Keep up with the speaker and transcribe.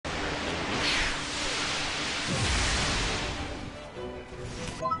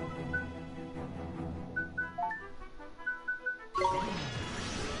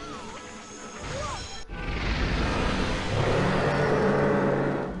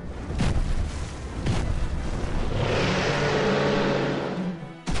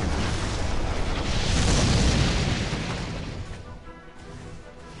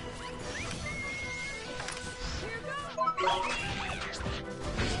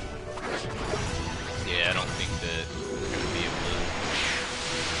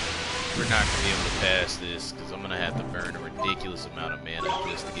not gonna be able to pass this because I'm gonna have to burn a ridiculous amount of mana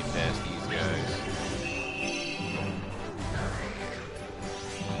just to get past these guys.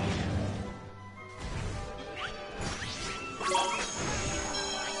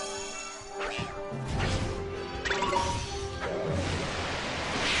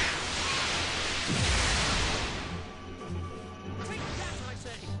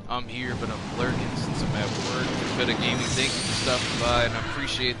 I'm here, but I'm lurking since I'm at work. Better Gaming, thank you for stopping by, and I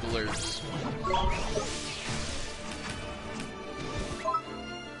appreciate the lurks.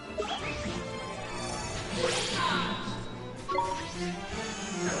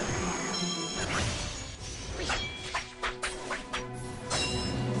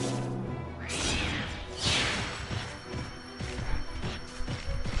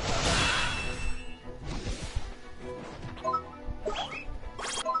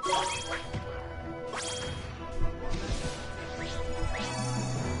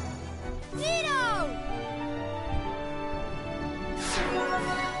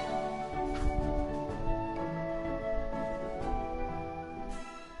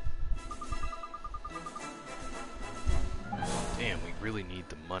 Really need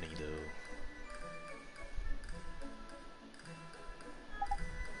the money though.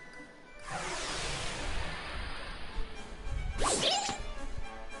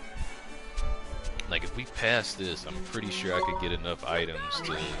 Like if we pass this, I'm pretty sure I could get enough items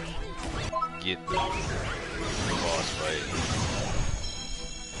to get the boss fight.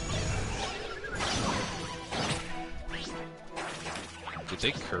 Did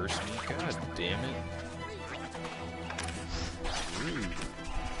they curse me? God damn it. Rude.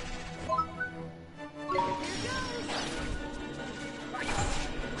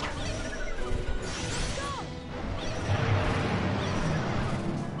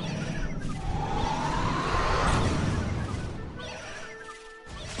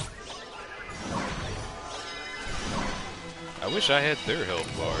 I wish I had their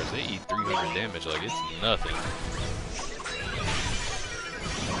health bars. They eat 300 damage like it's nothing.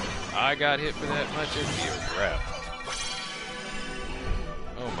 I got hit for that much, it'd be a wrap.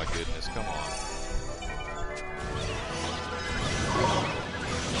 Oh my goodness, come on.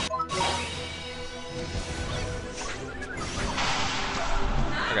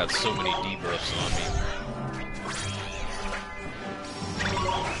 I got so many debuffs on me.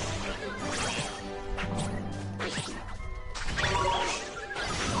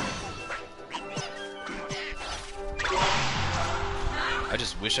 I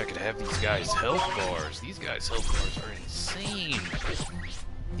just wish I could have these guys' health bars. These guys' health bars are insane.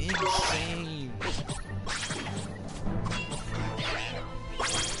 Insane.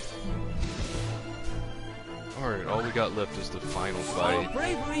 Alright, all we got left is the final fight. Our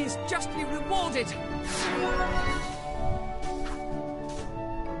bravery is justly rewarded.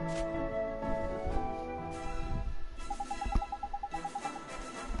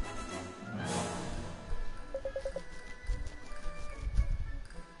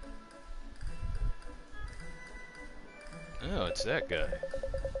 Oh, it's that guy.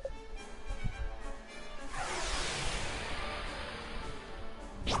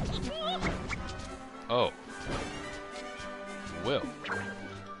 Oh. Well.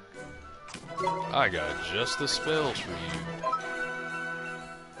 I got just the spells for you.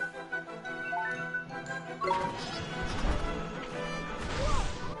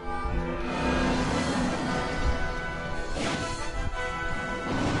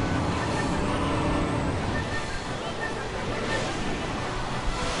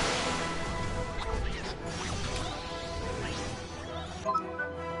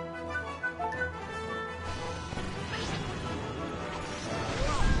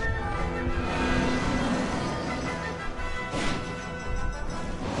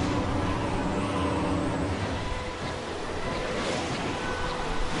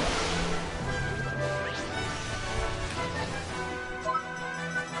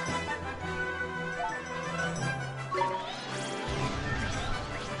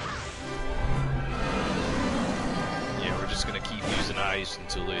 Ice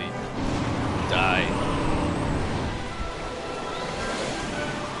until they die.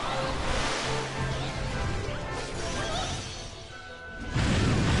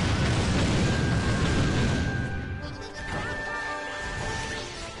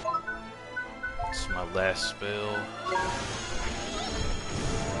 It's my last spell.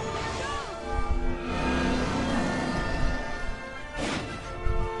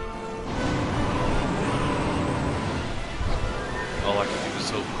 All I can do is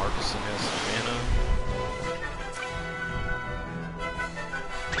hope Marcuson has some mana.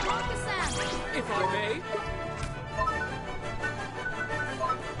 If I may.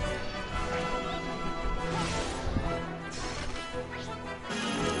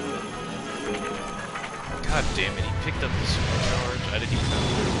 God damn it, he picked up the supercharge. I didn't even know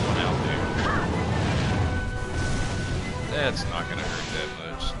there was one out there. That's not gonna hurt that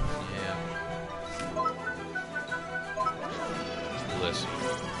much. Yeah. Bless you.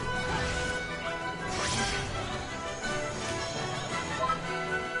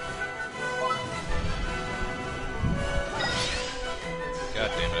 God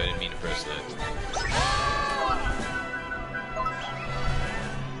damn it, I didn't mean to press that.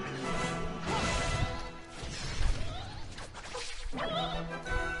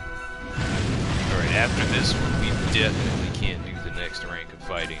 Alright, after this one, we definitely can't do the next rank of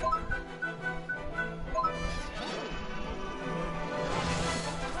fighting.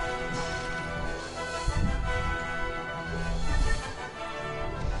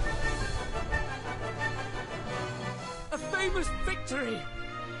 A famous victory!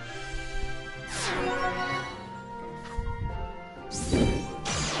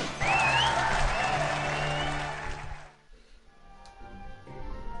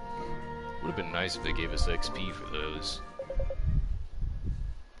 Would have been nice if they gave us XP for those.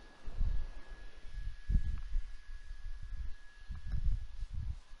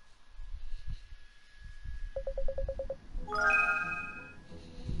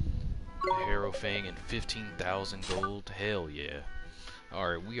 Harrow Fang and 15,000 gold. Hell yeah.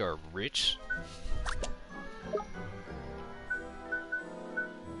 Alright, we are rich.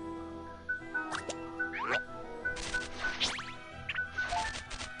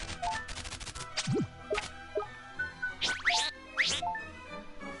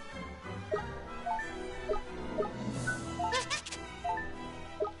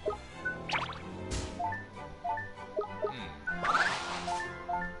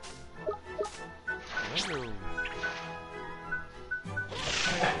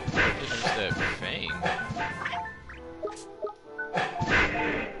 That fang.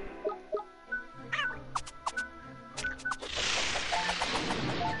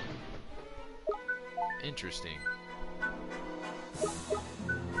 Interesting.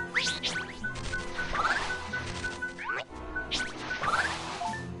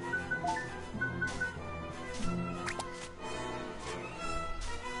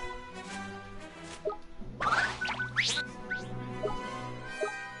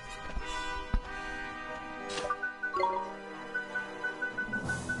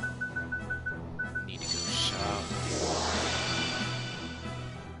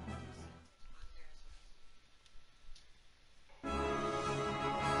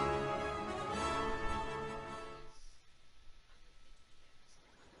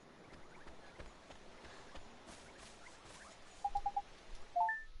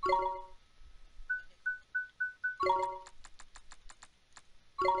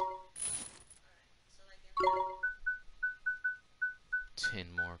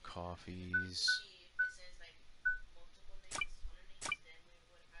 More coffees. Like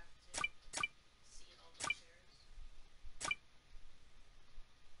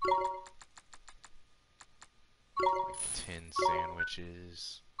 10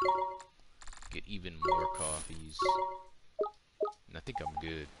 sandwiches. Get even more coffees. And I think I'm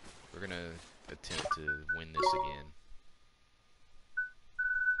good. We're gonna attempt to win this again.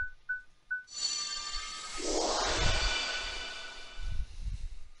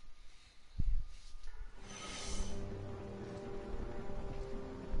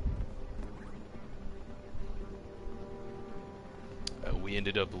 We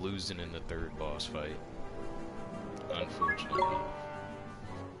ended up losing in the third boss fight, unfortunately.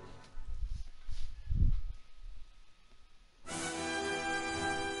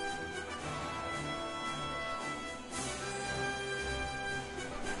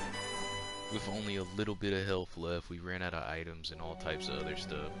 With only a little bit of health left, we ran out of items and all types of other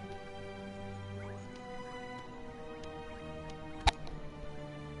stuff.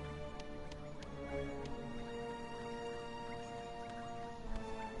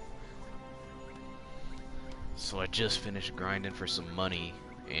 So I just finished grinding for some money,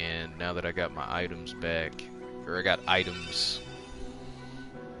 and now that I got my items back, or I got items,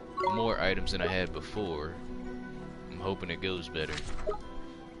 more items than I had before, I'm hoping it goes better.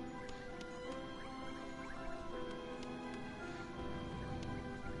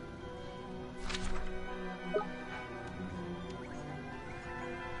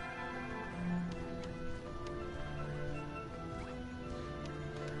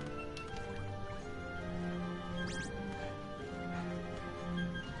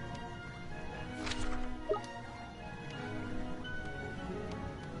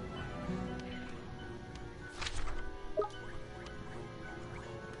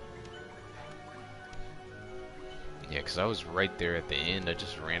 Yeah, because I was right there at the end. I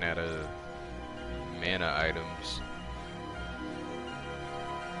just ran out of mana items.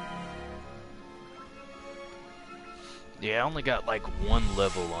 Yeah, I only got like 1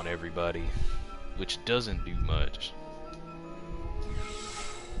 level on everybody, which doesn't do much.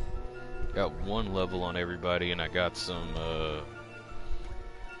 Got 1 level on everybody, and I got some,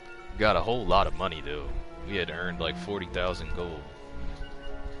 got a whole lot of money though. We had earned like 40,000 gold.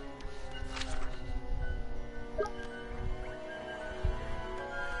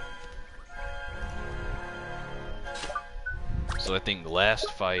 So I think the last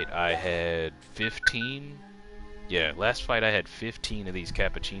fight I had 15. Yeah, last fight I had 15 of these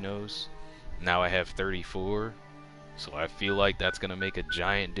cappuccinos. Now I have 34. So I feel like that's gonna make a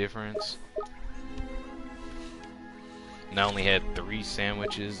giant difference. And I only had 3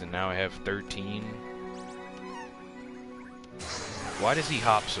 sandwiches, and now I have 13. Why does he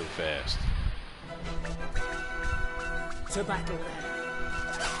hop so fast? To battle then.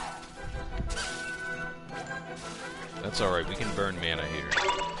 That's alright, we can burn mana here.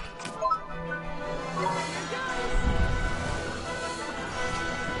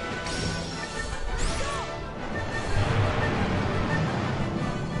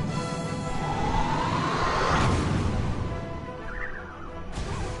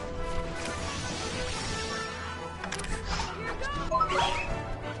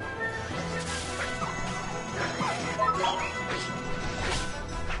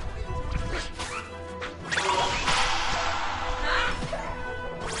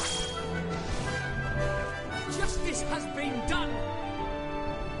 Justice has been done.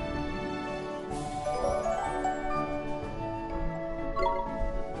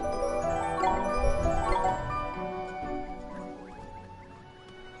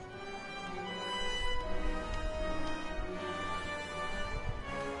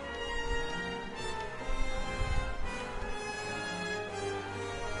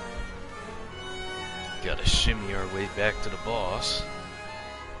 Gotta shimmy our way back to the boss.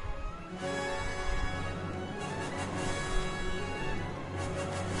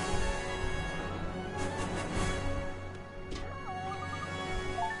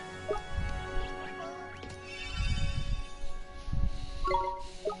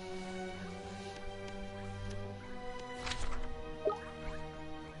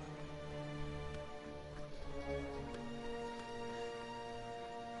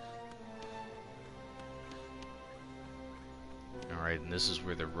 Alright, and this is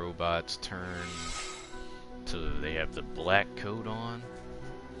where the robots turn to, they have the black coat on.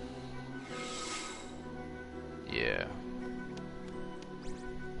 Yeah.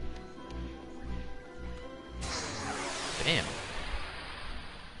 Damn.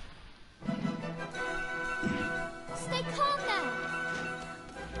 Stay calm now.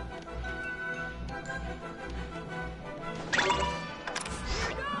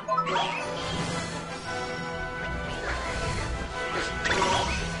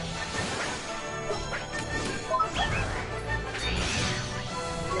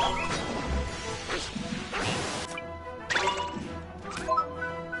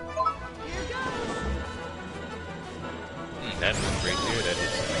 That move right there, that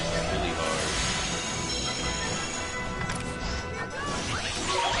hits really hard.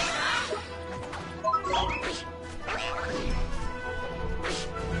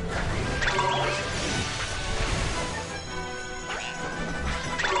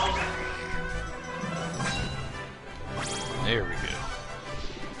 There we go.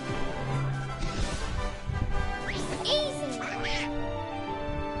 Easy.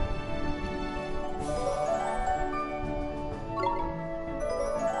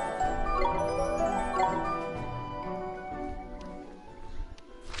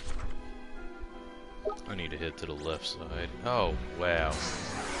 I need to head to the left side. Oh, wow.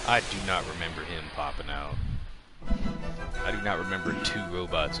 I do not remember him popping out. I do not remember 2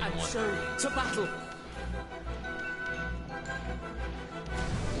 robots in And one so, room. to battle.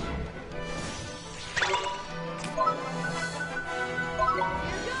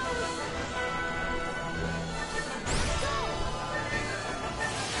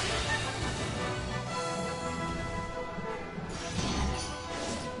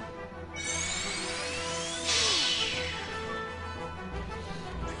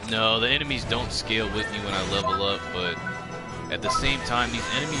 No, the enemies don't scale with me when I level up, but at the same time, these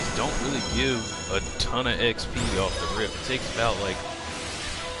enemies don't really give a ton of XP off the rip. It takes about like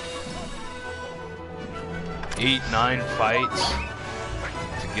 8-9 fights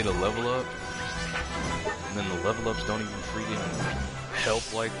to get a level up, and then the level ups don't even freaking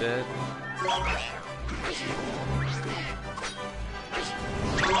help like that.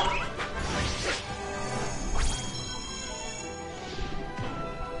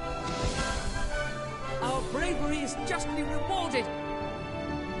 bravery is justly rewarded.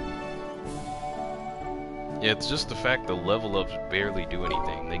 Yeah, it's just the fact the level ups barely do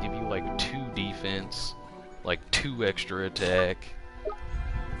anything. They give you like 2 defense, like 2 extra attack.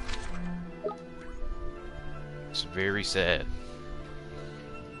 It's very sad.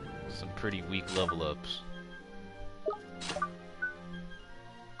 Some pretty weak level ups.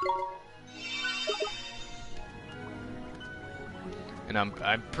 And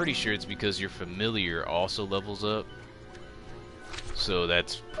I'm pretty sure it's because your familiar also levels up. So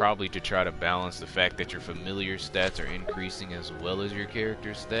that's probably to try to balance the fact that your familiar stats are increasing as well as your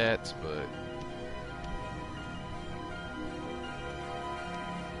character stats, but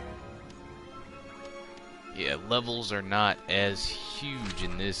yeah, levels are not as huge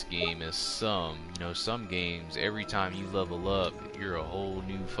in this game as some. You know, some games, every time you level up, you're a whole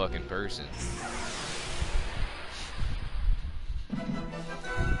new fucking person.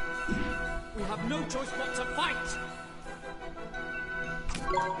 We have no choice but to fight.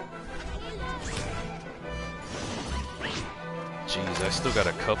 Jeez, I still got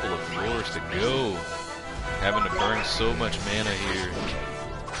a couple of floors to go. Having to burn so much mana here.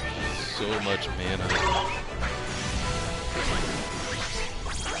 So much mana.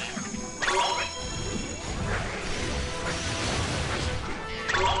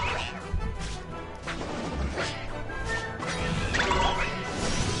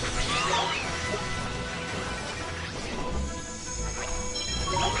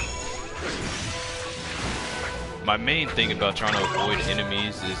 My main thing about trying to avoid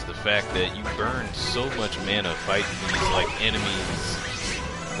enemies is the fact that you burn so much mana fighting these like enemies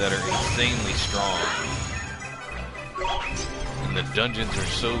that are insanely strong. And the dungeons are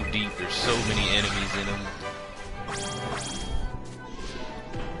so deep, there's so many enemies in them.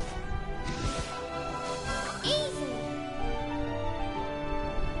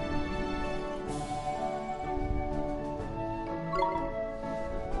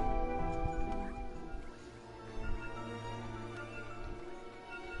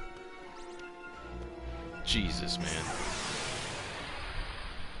 Jesus, man.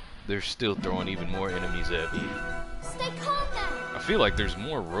 They're still throwing even more enemies at me. Stay calm now. I feel like there's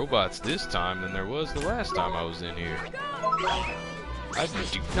more robots this time than there was the last time I was in here. I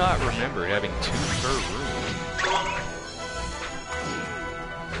do not remember having 2 per room.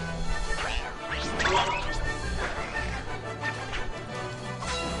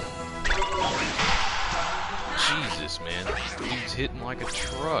 Jesus, man. Dude's hitting like a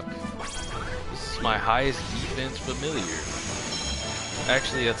truck. This is my highest defense familiar.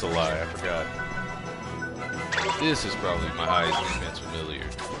 Actually, that's a lie. I forgot. This is probably my highest defense familiar.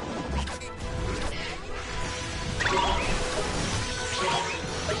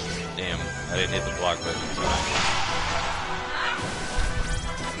 Damn, I didn't hit the block button in time.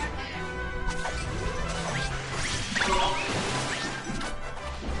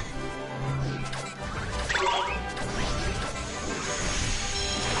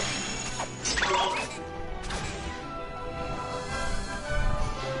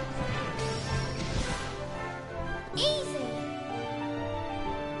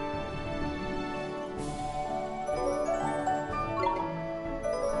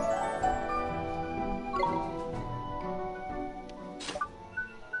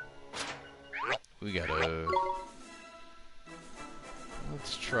 We gotta...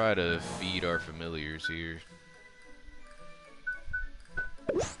 Let's try to feed our familiars here.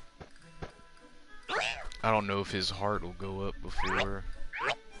 I don't know if his heart will go up before...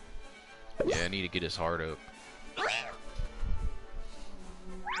 Yeah, I need to get his heart up.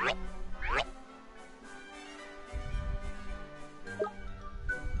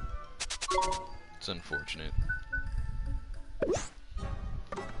 It's unfortunate.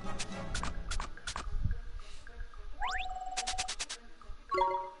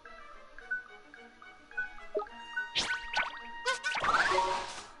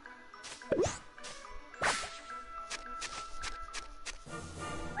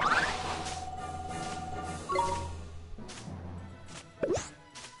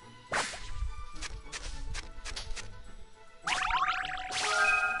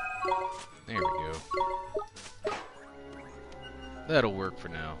 There we go. That'll work for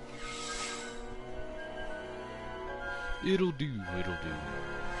now. It'll do, it'll do.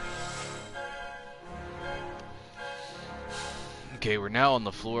 Okay, we're now on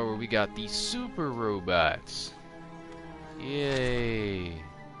the floor where we got these super robots. Yay.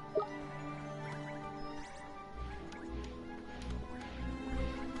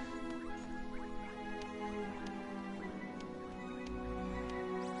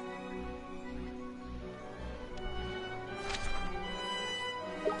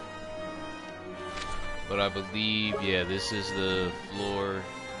 But I believe, yeah, this is the floor.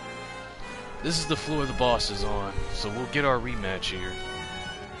 This is the floor the boss is on. So we'll get our rematch here.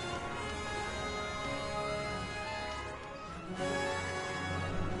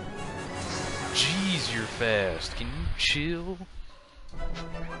 Jeez, you're fast. Can you chill?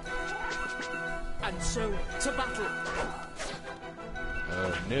 And so, to battle.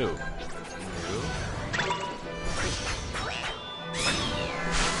 No. No.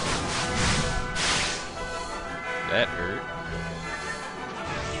 That hurt.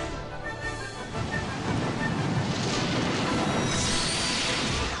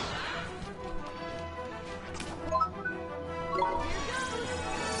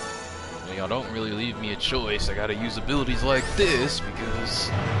 Well, y'all don't really leave me a choice. I gotta use abilities like this because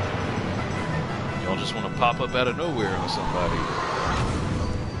y'all just want to pop up out of nowhere on somebody.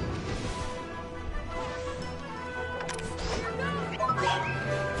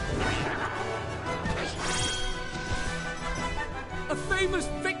 A famous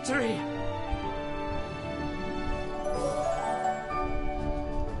victory!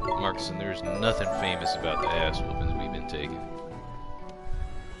 Marcus, and there's nothing famous about the ass whoopings we've been taking.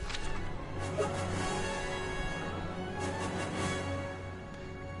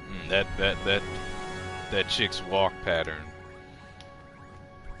 That chick's walk pattern.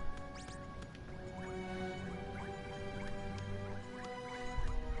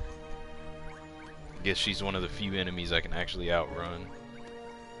 I guess she's one of the few enemies I can actually outrun.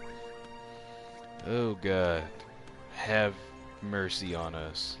 Oh God, have mercy on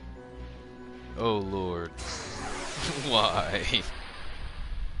us. Oh Lord, why?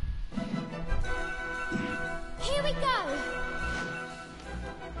 Here we go!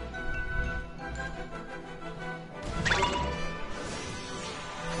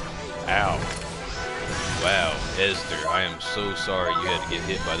 Ow. Wow, Esther, I am so sorry you had to get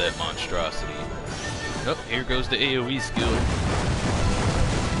hit by that monstrosity. Oh, here goes the AoE skill.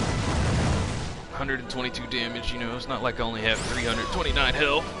 122 damage, you know, it's not like I only have 329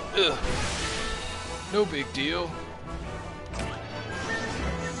 health. Ugh. No big deal.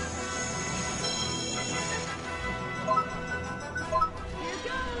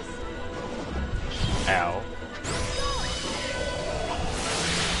 Ow.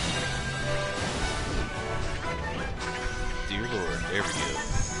 Dear Lord, there we go.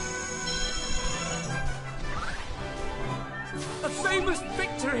 A famous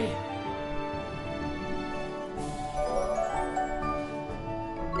victory!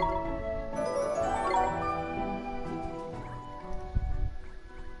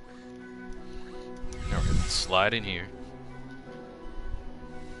 Now we're gonna slide in here.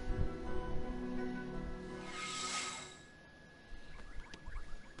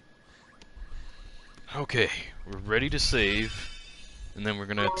 Okay, we're ready to save, and then we're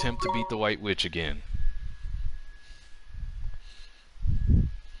gonna attempt to beat the White Witch again.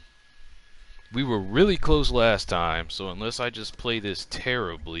 We were really close last time, so unless I just play this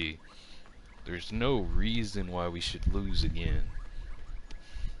terribly, there's no reason why we should lose again.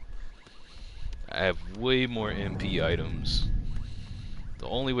 I have way more MP items. The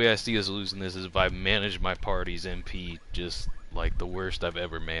only way I see us losing this is if I manage my party's MP just like the worst I've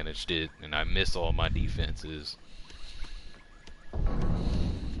ever managed it, and I miss all my defenses.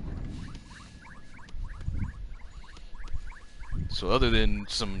 So other than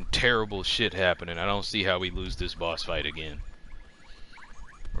some terrible shit happening, I don't see how we lose this boss fight again.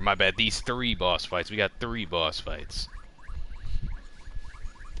 Or my bad, these 3 boss fights. We got 3 boss fights.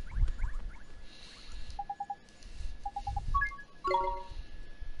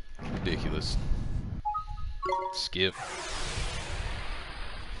 Ridiculous. Skip.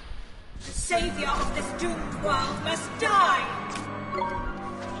 The savior of this doomed world must die!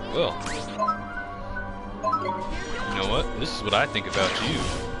 Well, you know what? This is what I think about you.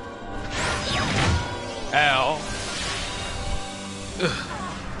 Ow. Ugh.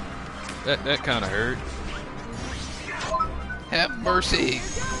 That kind of hurt. Have mercy.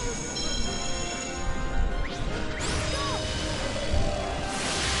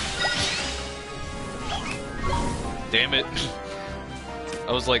 Damn it.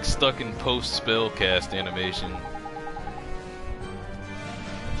 I was like stuck in post-spell cast animation.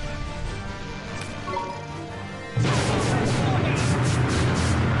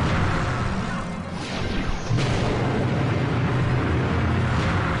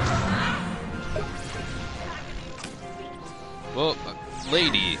 Well,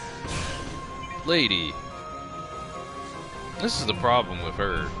 lady. This is the problem with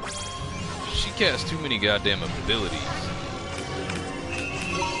her. She casts too many goddamn abilities.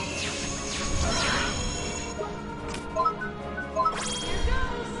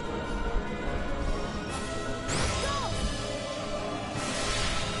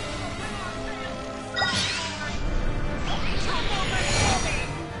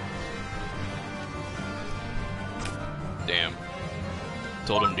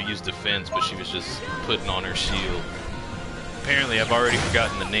 told him to use defense, but she was just putting on her shield. Apparently, I've already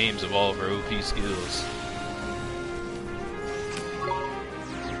forgotten the names of all of her OP skills.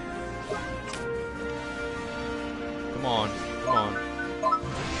 Come on, come on.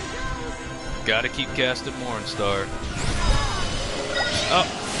 Gotta keep casting Morningstar. Oh,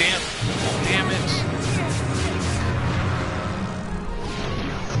 damn it.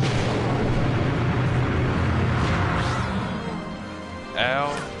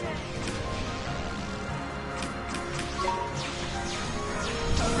 Ow.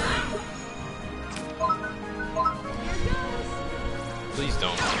 Please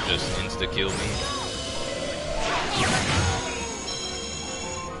don't just insta-kill me.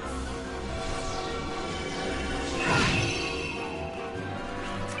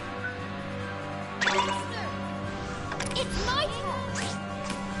 It's my turn.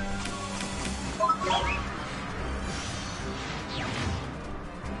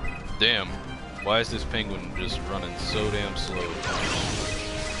 Damn. Why is this penguin just running so damn slow?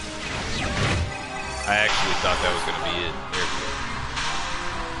 I actually thought that was gonna be it. There we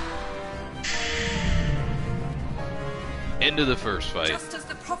go. End of the first fight. Just as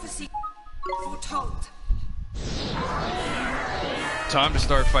the prophecy foretold. Time to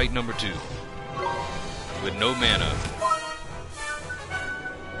start fight number 2. With no mana.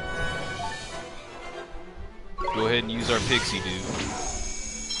 Go ahead and use our pixie dude.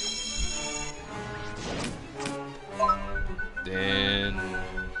 Then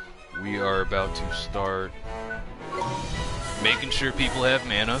we are about to start making sure people have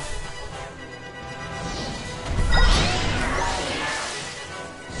mana.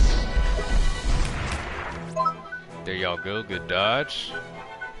 There y'all go, good dodge.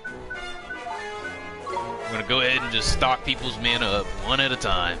 I'm gonna go ahead and just stock people's mana up one at a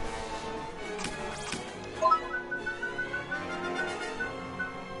time.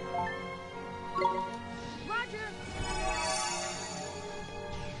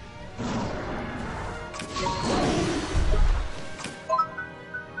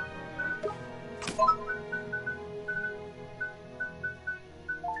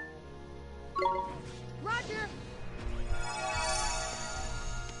 Roger.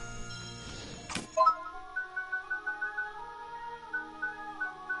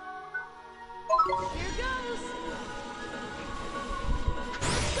 Here goes.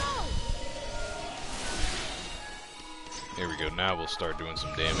 Go. There we go, now we'll start doing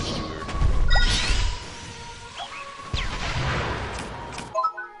some damage to her.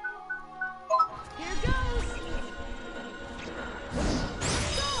 Here goes.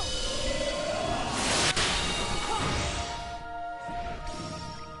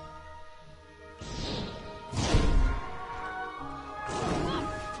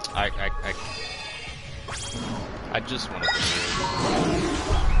 I just want to.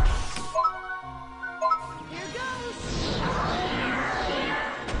 Here goes.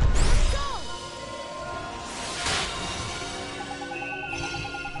 Go.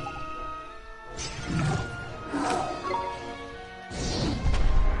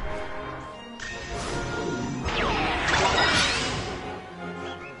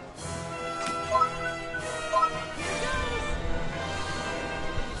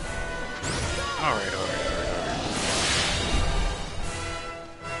 All right.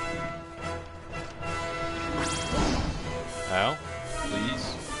 Al, please.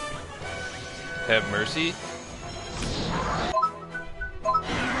 Have mercy.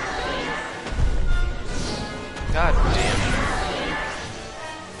 God damn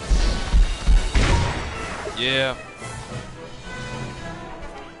it. Yeah.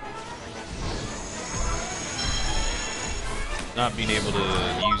 Not being able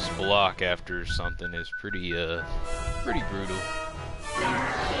to use block after something is pretty brutal.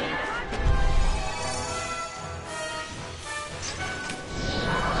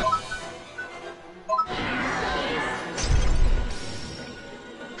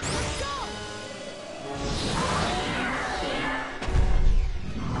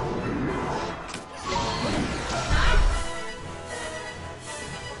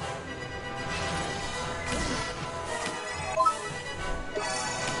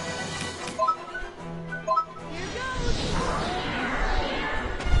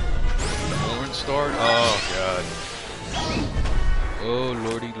 Start? Oh god. Oh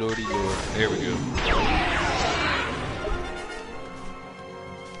lordy lord. There we go.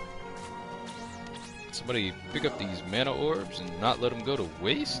 Somebody pick up these mana orbs and not let them go to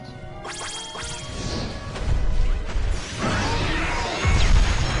waste?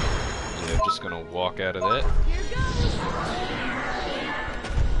 Yeah, I'm just gonna walk out of that. Here goes.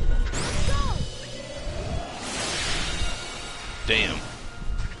 Go. Damn.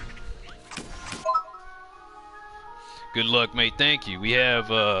 Good luck, mate. Thank you. We had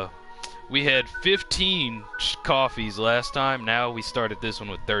 15 coffees last time. Now we started this one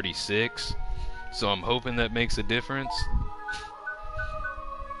with 36. So I'm hoping that makes a difference.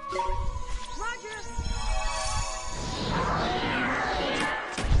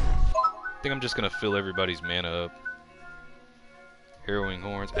 I think I'm just gonna fill everybody's mana up. Harrowing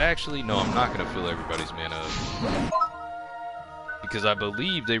Horns. Actually, no, I'm not gonna fill everybody's mana up. Because I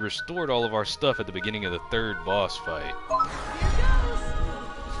believe they restored all of our stuff at the beginning of the third boss fight.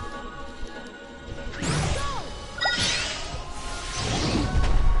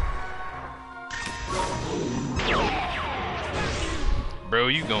 Bro,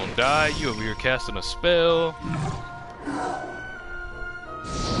 you gonna die. You over here casting a spell.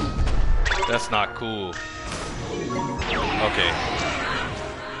 That's not cool. Okay.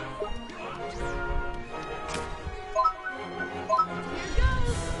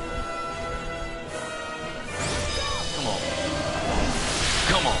 Come on.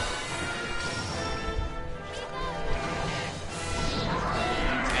 Come on.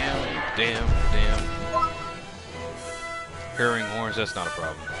 Damn. Harrowing Horns, that's not a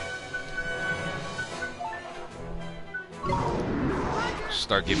problem.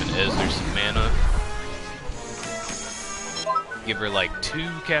 Start giving Esder some mana. Give her like 2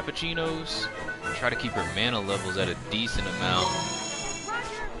 cappuccinos. Try to keep her mana levels at a decent amount.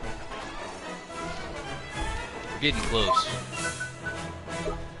 We're getting close.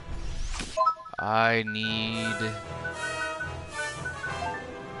 I need...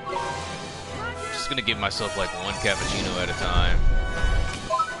 Just gonna give myself like 1 cappuccino at a time.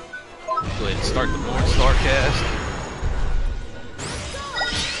 Go ahead and start the North Star cast.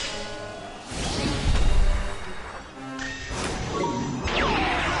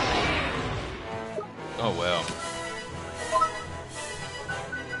 Oh well.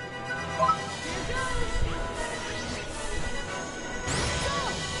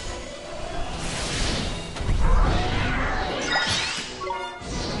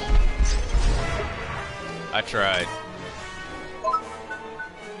 I tried.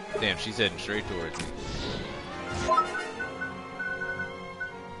 Damn, she's heading straight towards me.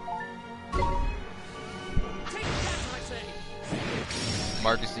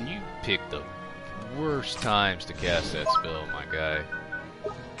 Marcusson, you picked the worst times to cast that spell, my guy.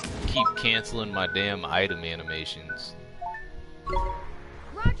 Keep canceling my damn item animations.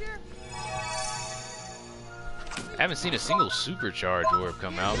 Roger. I haven't seen a single supercharge orb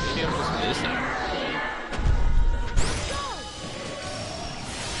come out. Maybe I'm just missing.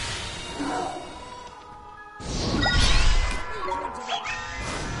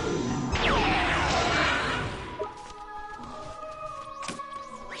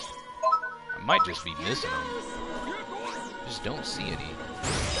 I might just be missing them. Just don't see any.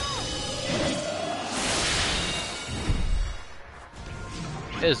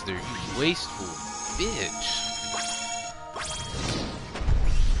 Esder, you wasteful bitch.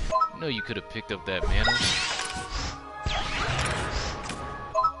 You know you could have picked up that mana.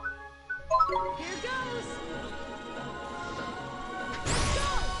 Here goes.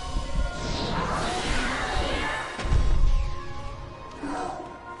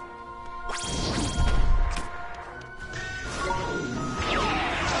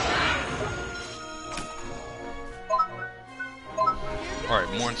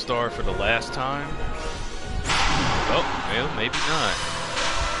 Alright, Mornstar for the last time. Oh, well, maybe not.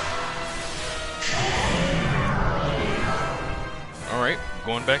 Alright,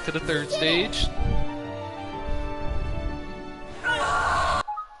 going back to the third stage.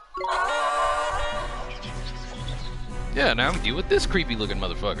 Yeah, now I'm deal with this creepy looking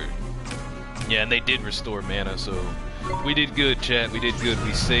motherfucker. Yeah, and they did restore mana, so we did good, chat. We did good.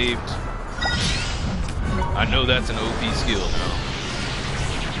 We saved. I know that's an OP skill now.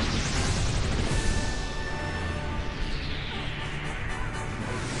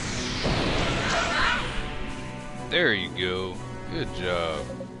 There you go. Good job.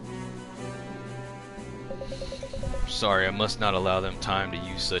 Sorry, I must not allow them time to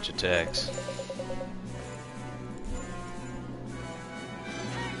use such attacks.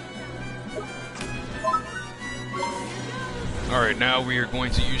 Alright, now we are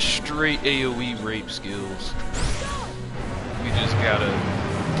going to use straight AoE rape skills. We just gotta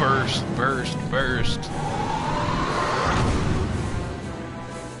burst.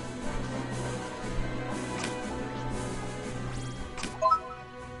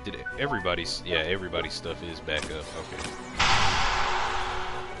 Did everybody's... Yeah, everybody's stuff is back up. Okay.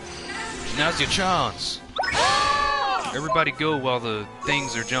 Now's your chance! Everybody go while the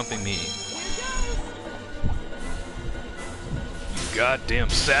things are jumping me. You goddamn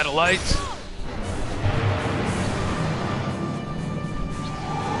satellites!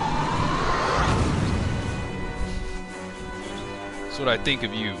 what I think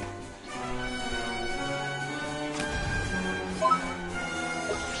of you.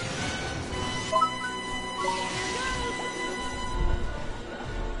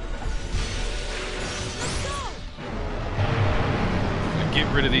 Get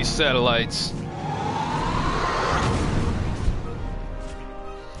rid of these satellites.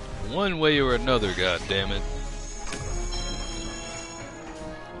 One way or another, goddammit.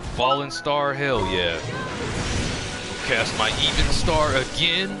 Fallen star, hell yeah. Cast my even star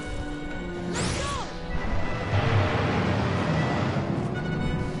again.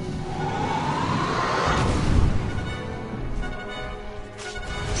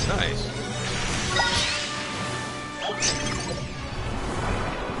 Nice.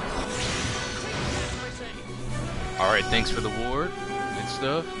 Alright, thanks for the ward. Good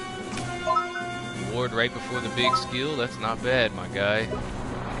stuff. Ward right before the big skill. That's not bad, my guy.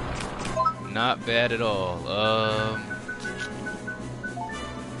 Not bad at all.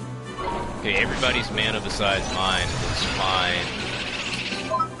 Okay, everybody's mana besides mine. It's fine.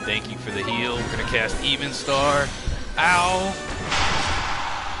 Thank you for the heal. We're gonna cast Even Star. Ow!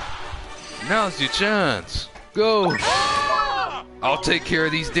 Now's your chance. Go! I'll take care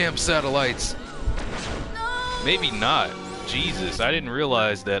of these damn satellites. Maybe not. Jesus, I didn't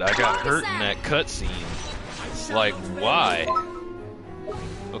realize that I got hurt in that cutscene. Like, why?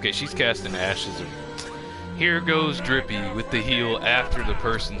 Okay, she's casting Ashes of... Here goes Drippy with the heal after the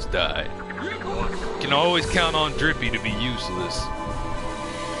person's died. Can always count on Drippy to be useless.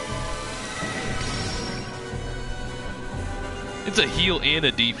 It's a heal and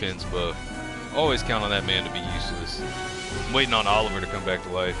a defense buff. Always count on that man to be useless. I'm waiting on Oliver to come back to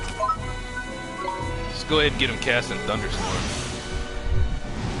life. Let's go ahead and get him casting Thunderstorm.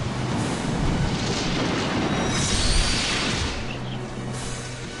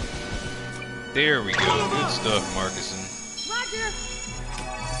 There we go. Good stuff, Marcuson.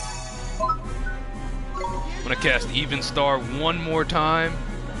 I'm gonna cast Even Star one more time.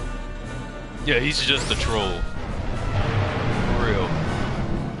 Yeah, he's just a troll. For real.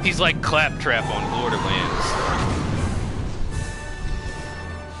 He's like Claptrap on Borderlands.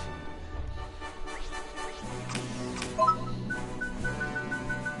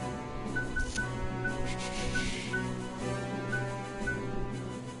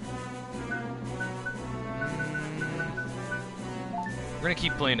 We're gonna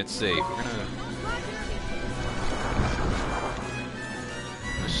keep playing it safe. We're gonna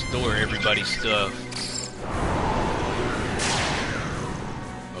restore everybody's stuff.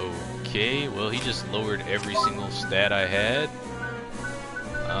 Okay, well he just lowered every single stat I had.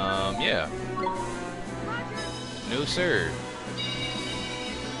 Yeah. No sir.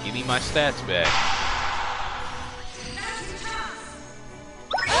 Give me my stats back.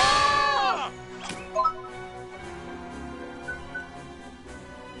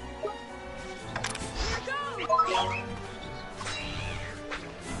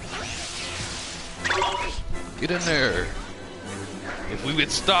 Get in there. If we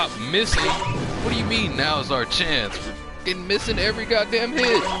would stop missing, what do you mean now's our chance? We're getting missing every goddamn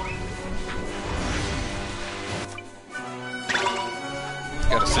hit.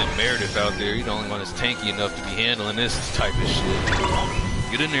 Gotta send Meredith out there. He's the only one that's tanky enough to be handling this type of shit.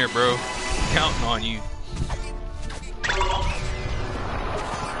 Get in there, bro. I'm counting on you.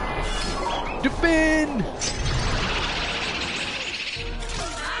 Defend!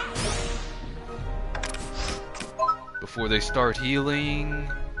 Before they start healing,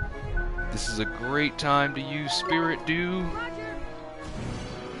 this is a great time to use Spirit Dew.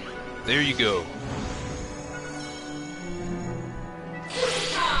 There you go.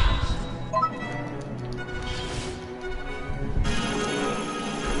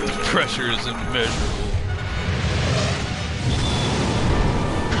 The pressure is immeasurable.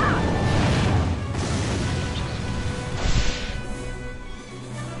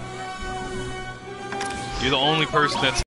 You're the only person that's